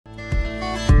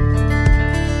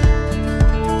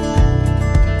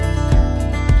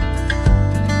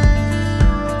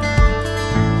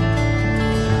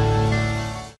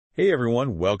Hey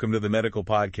everyone, welcome to the medical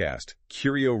podcast,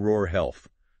 Curio Roar Health.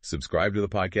 Subscribe to the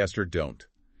podcast or don't.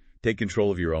 Take control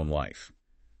of your own life.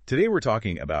 Today we're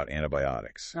talking about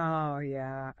antibiotics. Oh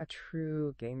yeah, a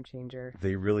true game changer.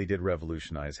 They really did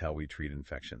revolutionize how we treat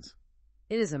infections.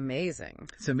 It is amazing.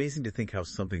 It's amazing to think how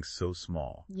something so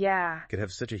small could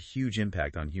have such a huge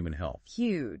impact on human health.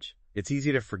 Huge. It's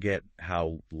easy to forget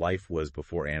how life was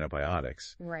before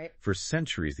antibiotics. Right. For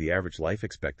centuries, the average life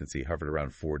expectancy hovered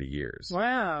around 40 years.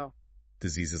 Wow.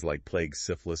 Diseases like plague,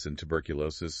 syphilis, and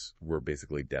tuberculosis were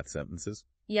basically death sentences.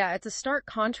 Yeah, it's a stark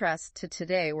contrast to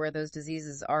today where those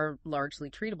diseases are largely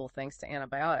treatable thanks to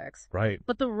antibiotics. Right.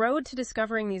 But the road to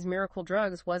discovering these miracle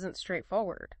drugs wasn't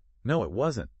straightforward. No, it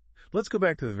wasn't. Let's go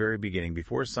back to the very beginning,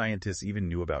 before scientists even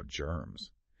knew about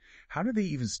germs. How did they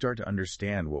even start to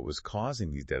understand what was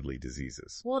causing these deadly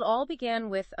diseases? Well, it all began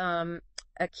with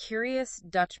a curious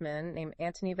Dutchman named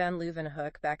Antony van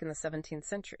Leeuwenhoek back in the 17th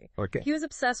century. Okay. He was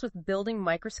obsessed with building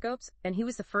microscopes, and he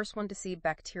was the first one to see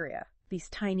bacteria. These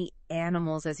tiny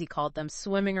animals, as he called them,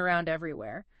 swimming around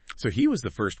everywhere. So he was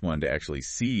the first one to actually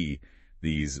see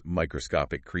these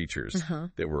microscopic creatures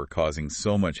that were causing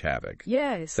so much havoc.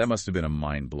 Yes. That must have been a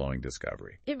mind-blowing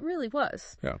discovery. It really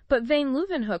was. Yeah. But van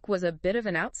Leeuwenhoek was a bit of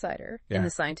an outsider in Yeah. the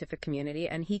scientific community,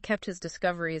 and he kept his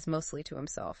discoveries mostly to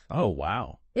himself. Oh,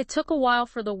 wow. It took a while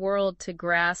for the world to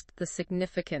grasp the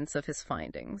significance of his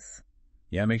findings.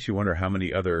 Yeah, it makes you wonder how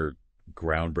many other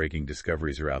groundbreaking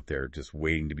discoveries are out there just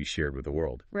waiting to be shared with the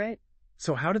world. Right.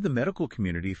 So how did the medical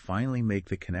community finally make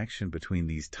the connection between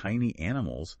these tiny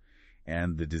animals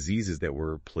and the diseases that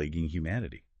were plaguing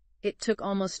humanity? It took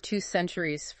almost 2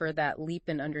 centuries for that leap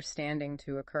in understanding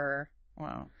to occur.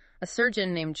 Wow. A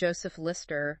surgeon named Joseph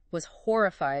Lister was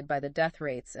horrified by the death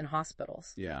rates in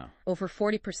hospitals. Yeah. Over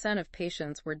 40% of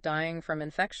patients were dying from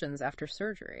infections after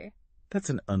surgery. That's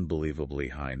an unbelievably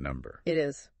high number. It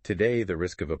is. Today, the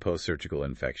risk of a post-surgical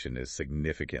infection is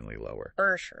significantly lower.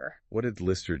 For sure. What did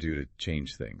Lister do to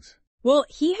change things? Well,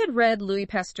 he had read Louis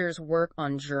Pasteur's work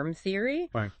on germ theory,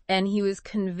 Right. and he was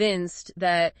convinced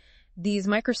that these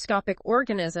microscopic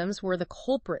organisms were the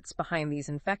culprits behind these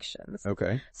infections.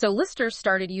 Okay. So Lister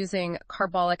started using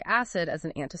carbolic acid as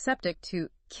an antiseptic to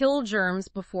kill germs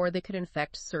before they could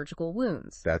infect surgical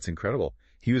wounds. That's incredible.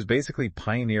 He was basically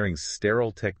pioneering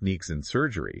sterile techniques in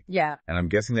surgery, Yeah, and I'm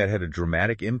guessing that had a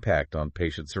dramatic impact on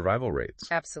patient survival rates.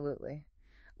 absolutely.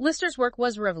 Lister's work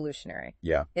was revolutionary.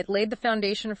 Yeah. It laid the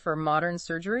foundation for modern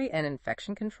surgery and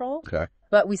infection control, Okay.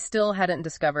 but we still hadn't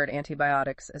discovered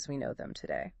antibiotics as we know them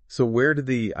today. So where did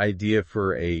the idea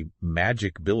for a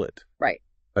magic billet, Right.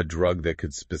 a drug that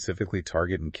could specifically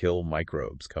target and kill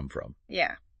microbes, come from?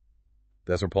 Yeah.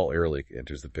 That's where Paul Ehrlich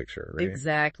enters the picture, right?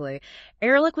 Exactly.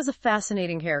 Ehrlich was a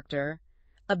fascinating character,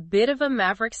 a bit of a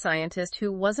maverick scientist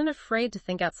who wasn't afraid to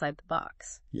think outside the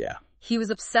box. Yeah. He was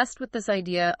obsessed with this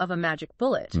idea of a magic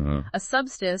bullet, Mhm. a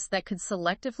substance that could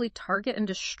selectively target and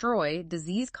destroy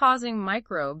disease-causing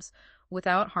microbes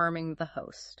without harming the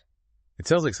host. It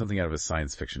sounds like something out of a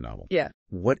science fiction novel. Yeah.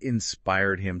 What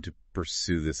inspired him to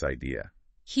pursue this idea?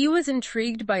 He was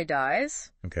intrigued by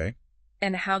dyes Okay.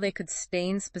 and how they could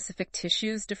stain specific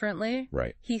tissues differently.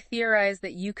 Right. He theorized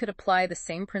that you could apply the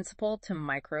same principle to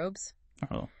microbes.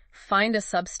 Oh. Find a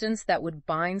substance that would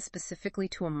bind specifically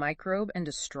to a microbe and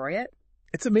destroy it.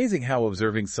 It's amazing how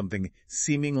observing something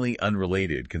seemingly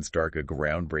unrelated can spark a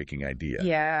groundbreaking idea.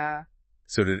 Yeah,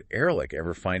 So did Ehrlich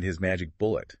ever find his magic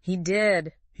bullet? he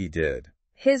did. He did.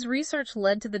 His research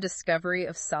led to the discovery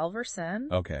of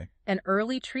salvarsan, Okay. an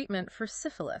early treatment for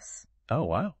syphilis. Oh,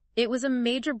 wow. It was a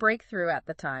major breakthrough at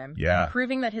the time, Yeah.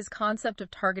 proving that his concept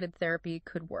of targeted therapy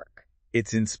could work.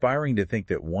 It's inspiring to think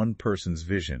that one person's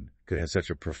vision could have such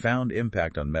a profound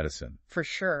impact on medicine. For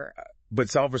sure. But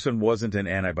salvarsan wasn't an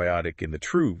antibiotic in the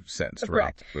true sense, right?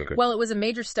 Correct. Okay. Well, it was a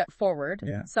major step forward.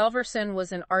 Yeah. Salvarsan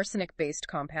was an arsenic-based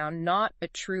compound, not a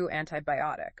true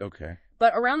antibiotic. Okay.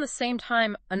 But around the same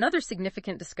time, another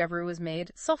significant discovery was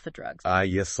made, sulfa drugs.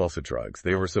 Yes, sulfa drugs.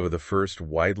 They were some of the first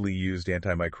widely used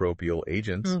antimicrobial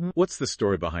agents. Mhm. What's the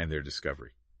story behind their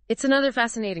discovery? It's another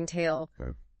fascinating tale.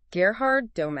 Okay.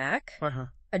 Gerhard Domack, Uh-huh.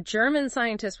 a German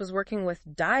scientist, was working with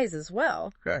dyes as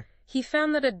well. Okay. He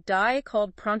found that a dye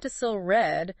called Prontosil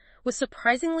Red was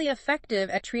surprisingly effective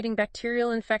at treating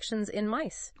bacterial infections in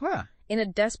mice. Wow. In a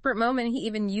desperate moment, he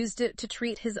even used it to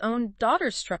treat his own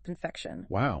daughter's strep infection.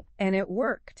 Wow. And it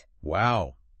worked.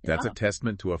 Wow. That's Yeah. a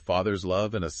testament to a father's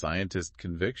love and a scientist's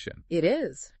conviction. It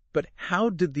is. But how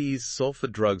did these sulfa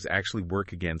drugs actually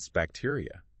work against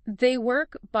bacteria? They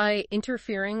work by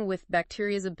interfering with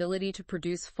bacteria's ability to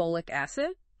produce folic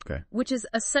acid, Okay. which is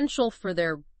essential for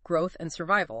their growth and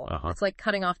survival. Uh-huh. It's like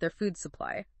cutting off their food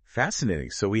supply.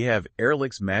 Fascinating. So we have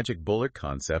Ehrlich's magic bullet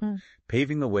concept,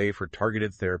 paving the way for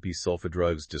targeted therapy sulfa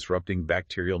drugs disrupting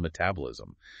bacterial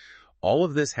metabolism. All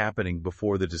of this happening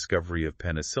before the discovery of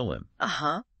penicillin.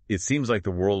 Uh-huh. It seems like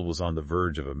the world was on the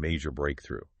verge of a major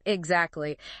breakthrough.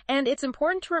 Exactly. And it's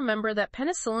important to remember that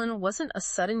penicillin wasn't a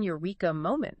sudden eureka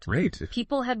moment. Right.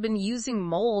 People had been using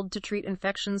mold to treat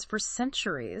infections for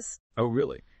centuries. Oh,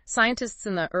 really? Scientists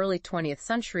in the early 20th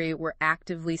century were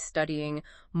actively studying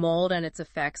mold and its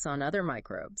effects on other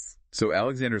microbes. So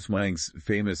Alexander Swang's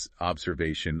famous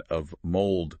observation of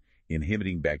mold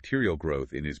inhibiting bacterial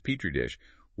growth in his petri dish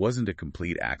wasn't a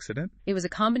complete accident? It was a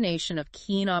combination of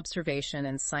keen observation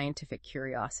and scientific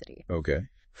curiosity. Okay.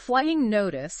 Fleming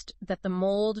noticed that the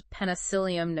mold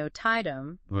Penicillium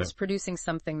notidum was producing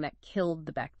something that killed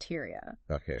the bacteria.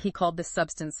 Okay. He called this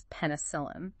substance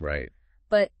penicillin. Right.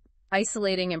 But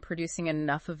isolating and producing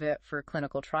enough of it for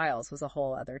clinical trials was a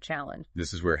whole other challenge.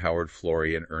 This is where Howard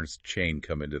Florey and Ernst Chain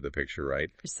come into the picture, right?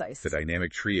 Precise. The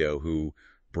dynamic trio who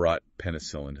brought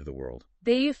penicillin to the world.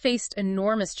 They faced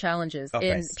enormous challenges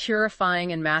in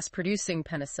purifying and mass-producing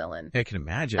penicillin. I can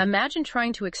imagine. Imagine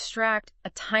trying to extract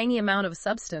a tiny amount of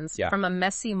substance from a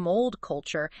messy mold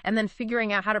culture and then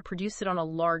figuring out how to produce it on a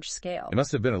large scale. It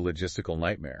must have been a logistical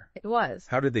nightmare. It was.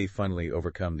 How did they finally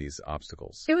overcome these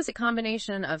obstacles? It was a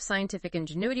combination of scientific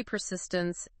ingenuity,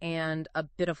 persistence, and a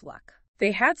bit of luck.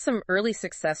 They had some early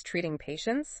success treating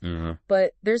patients,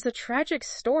 but there's a tragic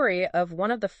story of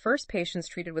one of the first patients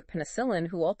treated with penicillin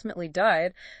who ultimately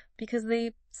died because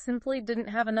they simply didn't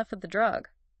have enough of the drug.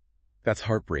 That's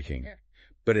heartbreaking. Yeah.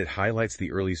 But it highlights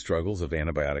the early struggles of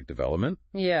antibiotic development?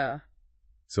 Yeah.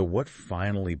 So what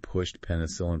finally pushed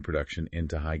penicillin production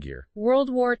into high gear?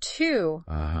 World War II.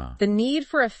 The need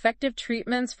for effective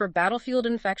treatments for battlefield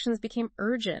infections became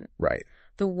urgent. Right.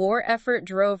 The war effort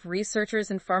drove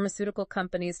researchers and pharmaceutical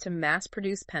companies to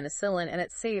mass-produce penicillin, and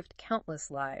it saved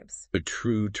countless lives. A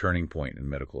true turning point in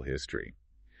medical history.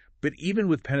 But even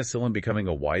with penicillin becoming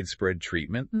a widespread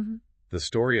treatment, the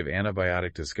story of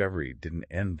antibiotic discovery didn't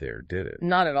end there, did it?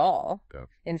 Not at all. Oh.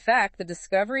 In fact, the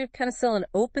discovery of penicillin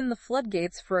opened the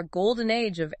floodgates for a golden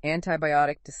age of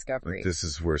antibiotic discovery. This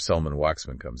is where Selman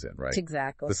Waxman comes in, right?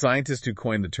 Exactly. The scientist who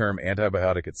coined the term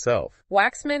antibiotic itself.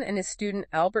 Waxman and his student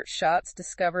Albert Schatz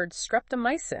discovered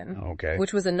streptomycin,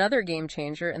 which was another game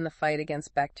changer in the fight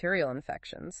against bacterial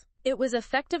infections. It was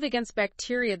effective against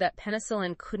bacteria that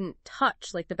penicillin couldn't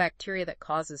touch, like the bacteria that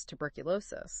causes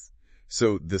tuberculosis.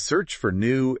 So the search for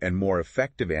new and more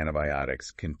effective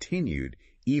antibiotics continued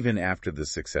even after the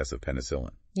success of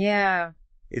penicillin. Yeah.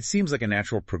 It seems like a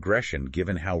natural progression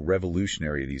given how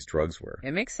revolutionary these drugs were.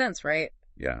 It makes sense, right?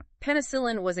 Yeah.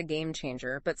 Penicillin was a game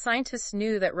changer, but scientists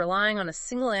knew that relying on a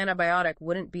single antibiotic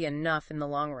wouldn't be enough in the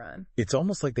long run. It's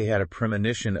almost like they had a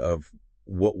premonition of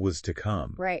what was to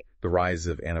come. Right. The rise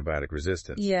of antibiotic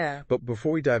resistance. Yeah. But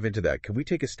before we dive into that, can we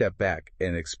take a step back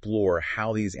and explore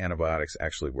how these antibiotics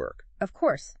actually work? Of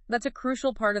course. That's a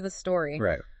crucial part of the story.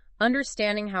 Right.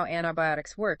 Understanding how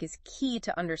antibiotics work is key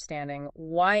to understanding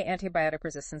why antibiotic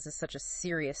resistance is such a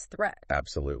serious threat.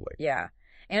 Absolutely. Yeah.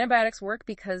 Antibiotics work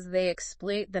because they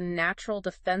exploit the natural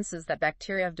defenses that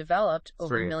bacteria have developed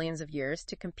over millions of years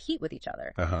to compete with each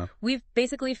other. We've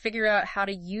basically figured out how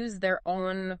to use their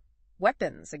own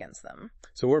weapons against them.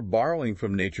 So we're borrowing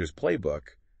from nature's playbook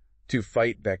to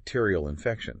fight bacterial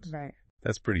infections. Right.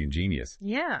 That's pretty ingenious.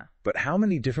 Yeah. But how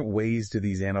many different ways do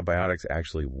these antibiotics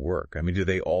actually work? I mean, do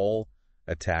they all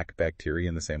attack bacteria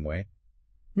in the same way?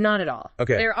 Not at all.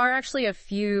 Okay. There are actually a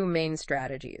few main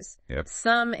strategies. Yep.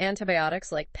 Some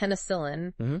antibiotics, like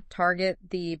penicillin, target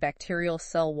the bacterial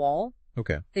cell wall.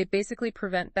 Okay. They basically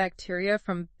prevent bacteria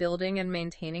from building and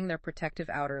maintaining their protective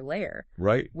outer layer.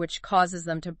 Right. Which causes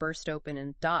them to burst open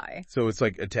and die. So it's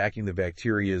like attacking the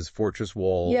bacteria's fortress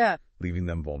wall, leaving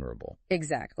them vulnerable.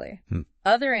 Exactly.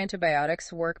 Other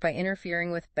antibiotics work by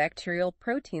interfering with bacterial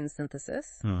protein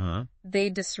synthesis. They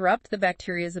disrupt the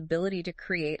bacteria's ability to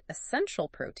create essential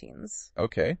proteins.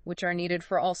 Okay. Which are needed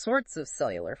for all sorts of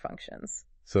cellular functions.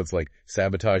 So it's like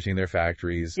sabotaging their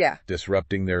factories,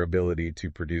 disrupting their ability to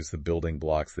produce the building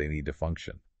blocks they need to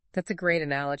function. That's a great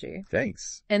analogy.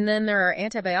 Thanks. And then there are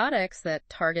antibiotics that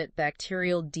target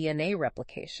bacterial DNA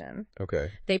replication.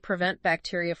 Okay. They prevent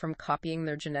bacteria from copying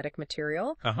their genetic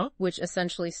material, which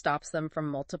essentially stops them from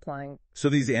multiplying. So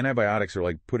these antibiotics are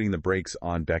like putting the brakes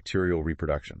on bacterial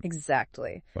reproduction.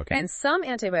 Exactly. Okay. And some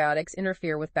antibiotics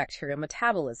interfere with bacterial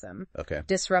metabolism,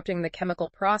 disrupting the chemical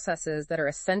processes that are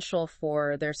essential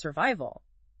for their survival.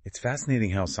 It's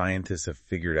fascinating how scientists have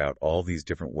figured out all these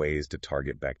different ways to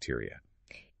target bacteria.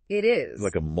 It is.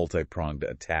 Like a multi-pronged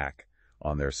attack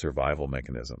on their survival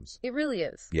mechanisms. It really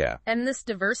is. Yeah. And this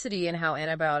diversity in how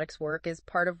antibiotics work is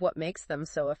part of what makes them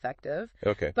so effective.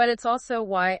 Okay. But it's also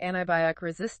why antibiotic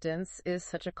resistance is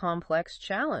such a complex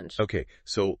challenge. Okay,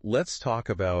 so let's talk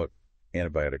about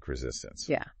antibiotic resistance.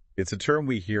 Yeah. It's a term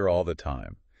we hear all the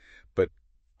time, but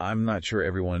I'm not sure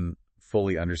everyone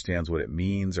fully understands what it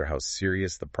means or how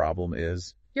serious the problem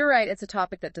is. You're right, it's a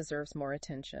topic that deserves more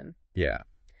attention. Yeah.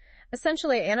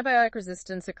 Essentially, antibiotic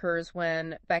resistance occurs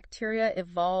when bacteria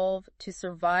evolve to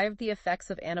survive the effects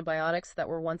of antibiotics that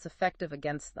were once effective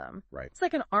against them. Right. It's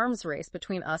like an arms race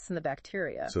between us and the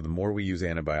bacteria. So the more we use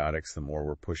antibiotics, the more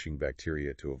we're pushing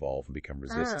bacteria to evolve and become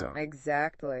resistant.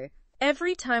 Exactly.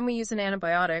 Every time we use an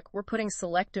antibiotic, we're putting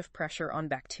selective pressure on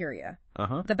bacteria.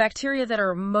 The bacteria that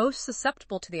are most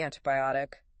susceptible to the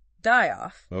antibiotic die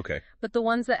off. Okay. But the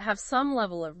ones that have some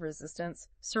level of resistance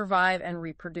survive and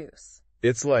reproduce.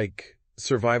 It's like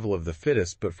survival of the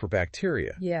fittest, but for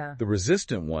bacteria. Yeah. The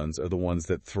resistant ones are the ones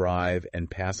that thrive and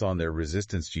pass on their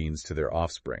resistance genes to their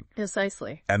offspring.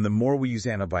 Precisely. And the more we use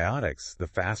antibiotics, the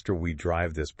faster we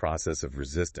drive this process of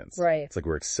resistance. Right. It's like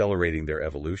we're accelerating their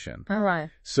evolution. All right.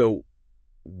 So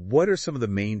what are some of the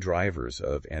main drivers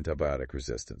of antibiotic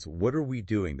resistance? What are we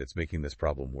doing that's making this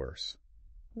problem worse?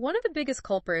 One of the biggest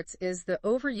culprits is the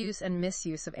overuse and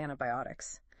misuse of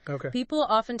antibiotics. Okay. People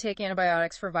often take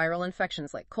antibiotics for viral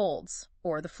infections like colds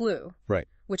or the flu. Right.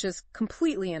 Which is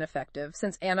completely ineffective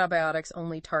since antibiotics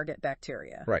only target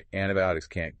bacteria. Right. Antibiotics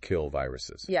can't kill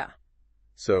viruses. Yeah.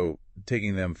 So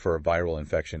taking them for a viral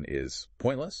infection is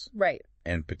pointless. Right.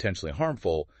 And potentially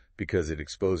harmful because it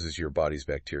exposes your body's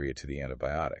bacteria to the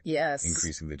antibiotic. Yes.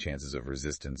 Increasing the chances of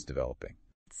resistance developing.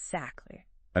 Exactly.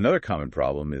 Another common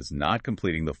problem is not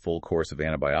completing the full course of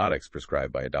antibiotics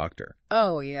prescribed by a doctor.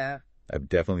 Oh, yeah. I've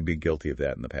definitely been guilty of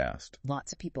that in the past.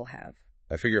 Lots of people have.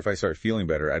 I figure if I start feeling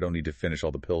better, I don't need to finish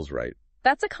all the pills right.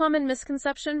 That's a common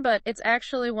misconception, but it's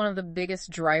actually one of the biggest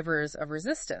drivers of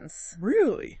resistance.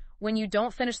 Really? When you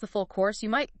don't finish the full course, you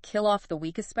might kill off the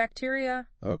weakest bacteria,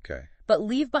 Okay. but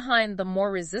leave behind the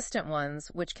more resistant ones,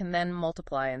 which can then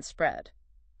multiply and spread.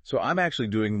 So I'm actually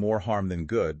doing more harm than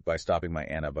good by stopping my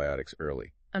antibiotics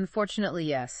early. Unfortunately,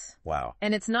 yes. Wow.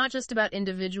 And it's not just about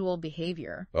individual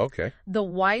behavior. Okay. The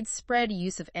widespread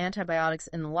use of antibiotics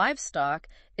in livestock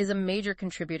is a major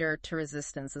contributor to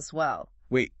resistance as well.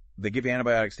 Wait, they give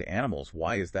antibiotics to animals.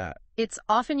 Why is that? It's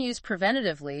often used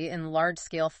preventatively in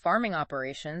large-scale farming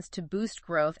operations to boost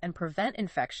growth and prevent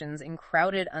infections in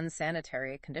crowded,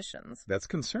 unsanitary conditions. That's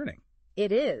concerning.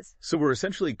 It is. So we're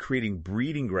essentially creating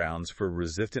breeding grounds for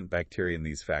resistant bacteria in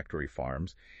these factory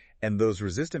farms, and those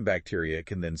resistant bacteria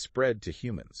can then spread to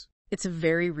humans. It's a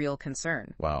very real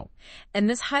concern. Wow. And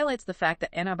this highlights the fact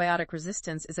that antibiotic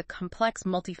resistance is a complex,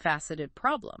 multifaceted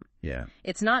problem. Yeah.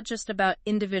 It's not just about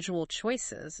individual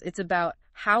choices. It's about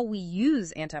how we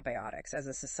use antibiotics as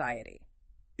a society.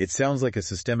 It sounds like a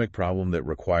systemic problem that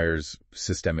requires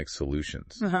systemic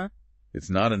solutions. It's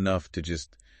not enough to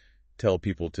just tell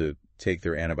people to take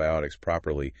their antibiotics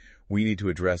properly. We need to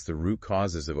address the root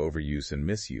causes of overuse and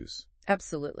misuse.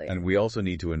 Absolutely. And we also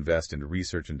need to invest in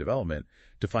research and development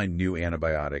to find new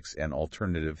antibiotics and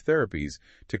alternative therapies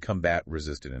to combat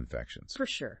resistant infections. For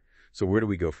sure. So where do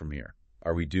we go from here?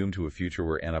 Are we doomed to a future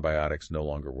where antibiotics no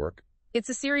longer work? It's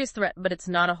a serious threat, but it's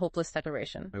not a hopeless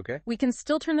declaration. Okay. We can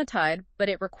still turn the tide, but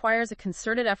it requires a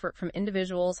concerted effort from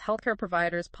individuals, healthcare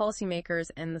providers, policymakers,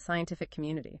 and the scientific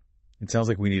community. It sounds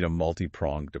like we need a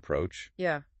multi-pronged approach.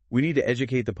 Yeah. We need to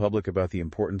educate the public about the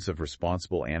importance of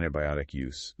responsible antibiotic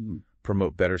use,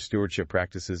 promote better stewardship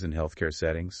practices in healthcare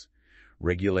settings,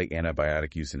 regulate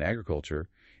antibiotic use in agriculture,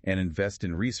 and invest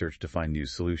in research to find new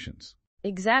solutions.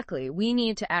 Exactly. We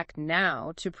need to act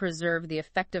now to preserve the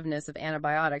effectiveness of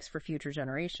antibiotics for future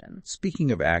generations. Speaking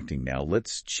of acting now,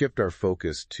 let's shift our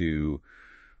focus to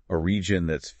a region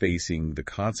that's facing the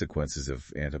consequences of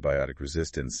antibiotic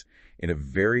resistance in a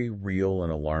very real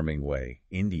and alarming way,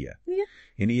 India. Yeah.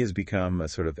 India has become a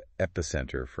sort of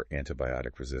epicenter for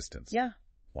antibiotic resistance. Yeah.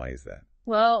 Why is that?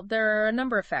 Well, there are a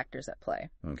number of factors at play.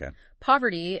 Okay.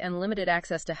 Poverty and limited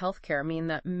access to healthcare mean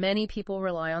that many people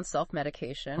rely on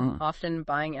self-medication, often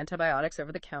buying antibiotics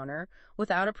over the counter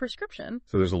without a prescription.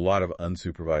 So there's a lot of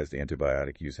unsupervised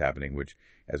antibiotic use happening, which,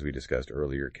 as we discussed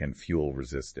earlier, can fuel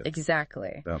resistance.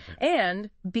 Exactly. Okay. And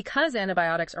because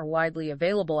antibiotics are widely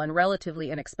available and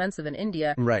relatively inexpensive in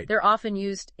India, Right. they're often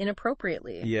used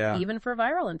inappropriately, Yeah. even for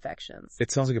viral infections. It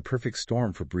sounds like a perfect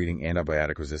storm for breeding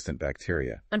antibiotic-resistant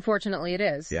bacteria. Unfortunately, it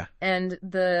is. Yeah. And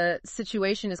the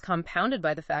situation is compounded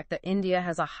by the fact that India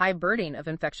has a high burden of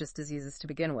infectious diseases to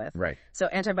begin with. Right. So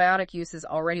antibiotic use is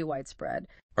already widespread.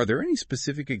 Are there any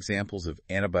specific examples of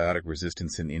antibiotic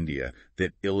resistance in India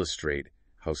that illustrate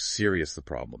how serious the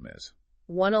problem is.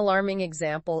 One alarming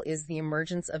example is the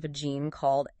emergence of a gene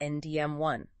called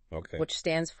NDM1, which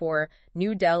stands for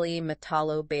New Delhi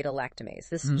Metallo-beta-lactamase.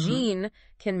 This gene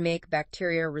can make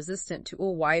bacteria resistant to a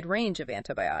wide range of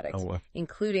antibiotics,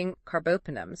 including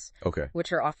carbapenems,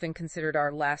 which are often considered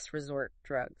our last resort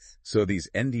drugs. So these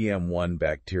NDM1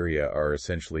 bacteria are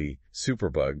essentially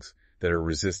superbugs that are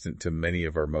resistant to many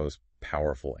of our most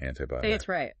powerful antibiotics. That's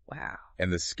right. Wow.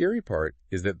 And the scary part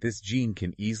is that this gene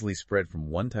can easily spread from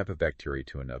one type of bacteria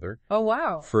to another. Oh,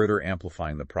 wow. Further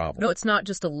amplifying the problem. No, it's not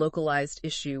just a localized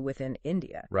issue within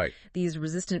India. Right. These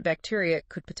resistant bacteria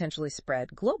could potentially spread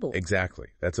globally. Exactly.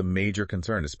 That's a major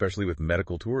concern, especially with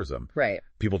medical tourism. Right.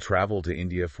 People travel to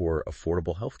India for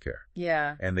affordable health care.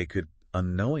 Yeah. And they could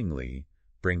unknowingly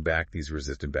bring back these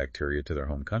resistant bacteria to their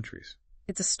home countries.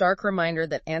 It's a stark reminder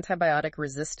that antibiotic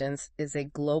resistance is a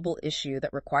global issue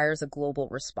that requires a global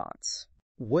response.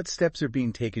 What steps are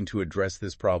being taken to address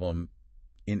this problem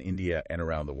in India and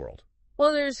around the world?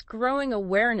 Well, there's growing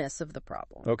awareness of the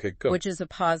problem. Okay, good. Which is a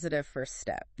positive first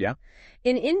step. Yeah.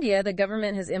 In India, the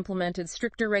government has implemented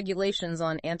stricter regulations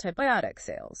on antibiotic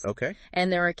sales. Okay. And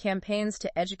there are campaigns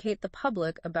to educate the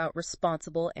public about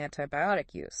responsible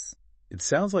antibiotic use. It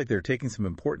sounds like they're taking some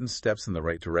important steps in the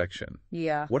right direction.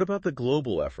 Yeah. What about the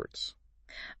global efforts?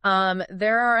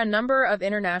 There are a number of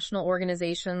international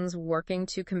organizations working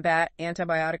to combat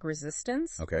antibiotic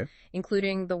resistance,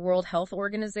 including the World Health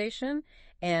Organization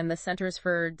and the Centers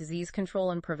for Disease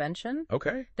Control and Prevention.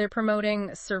 They're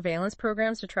promoting surveillance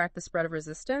programs to track the spread of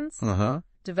resistance,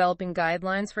 developing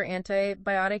guidelines for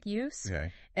antibiotic use,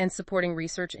 and supporting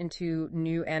research into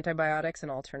new antibiotics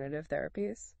and alternative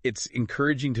therapies. It's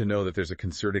encouraging to know that there's a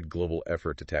concerted global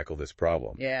effort to tackle this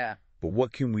problem. Yeah. But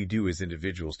what can we do as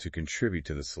individuals to contribute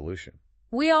to the solution?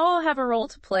 We all have a role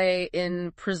to play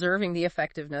in preserving the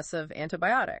effectiveness of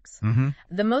antibiotics.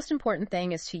 The most important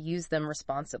thing is to use them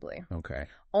responsibly.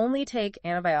 Only take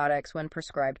antibiotics when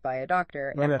prescribed by a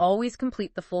doctor and always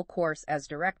complete the full course as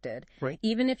directed,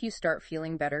 even if you start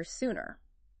feeling better sooner.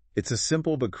 It's a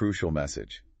simple but crucial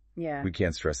message. Yeah. We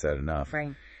can't stress that enough.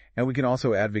 Right. And we can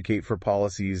also advocate for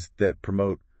policies that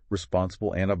promote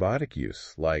responsible antibiotic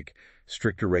use, like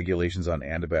stricter regulations on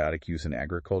antibiotic use in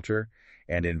agriculture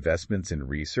and investments in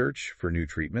research for new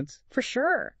treatments. For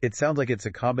sure. It sounds like it's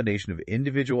a combination of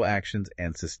individual actions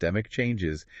and systemic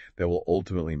changes that will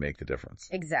ultimately make the difference.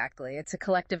 Exactly. It's a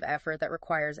collective effort that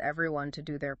requires everyone to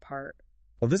do their part.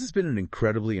 Well, this has been an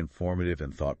incredibly informative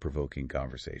and thought-provoking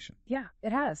conversation. Yeah,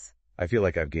 it has. I feel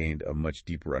like I've gained a much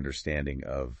deeper understanding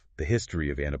of the history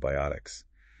of antibiotics,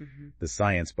 the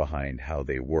science behind how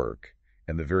they work,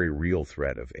 and the very real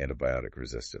threat of antibiotic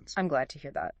resistance. I'm glad to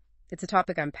hear that. It's a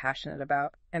topic I'm passionate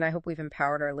about, and I hope we've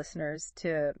empowered our listeners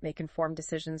to make informed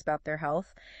decisions about their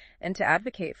health and to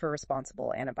advocate for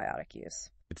responsible antibiotic use.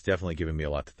 It's definitely given me a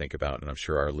lot to think about, and I'm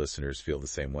sure our listeners feel the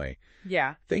same way.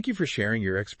 Yeah. Thank you for sharing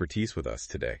your expertise with us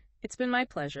today. It's been my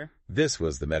pleasure. This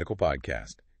was the medical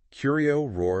podcast, Curio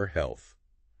Roar Health.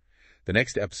 The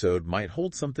next episode might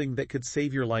hold something that could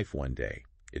save your life one day.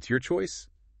 It's your choice.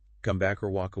 Come back or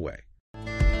walk away.